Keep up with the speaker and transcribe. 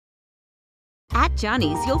At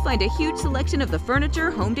Jonnies, you'll find a huge selection of the furniture,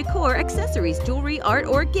 home decor, accessories, jewelry, art,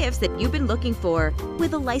 or gifts that you've been looking for.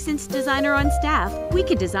 With a licensed designer on staff, we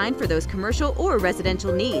can design for those commercial or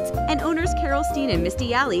residential needs, and owners Carol Steen and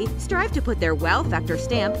Misty Alley strive to put their wow factor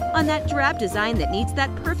stamp on that drab design that needs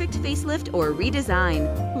that perfect facelift or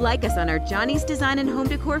redesign. Like us on our Jonnies Design and Home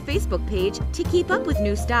Decor Facebook page to keep up with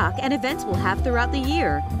new stock and events we'll have throughout the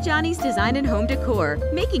year. Jonnies Design and Home Decor,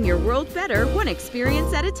 making your world better one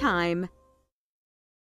experience at a time.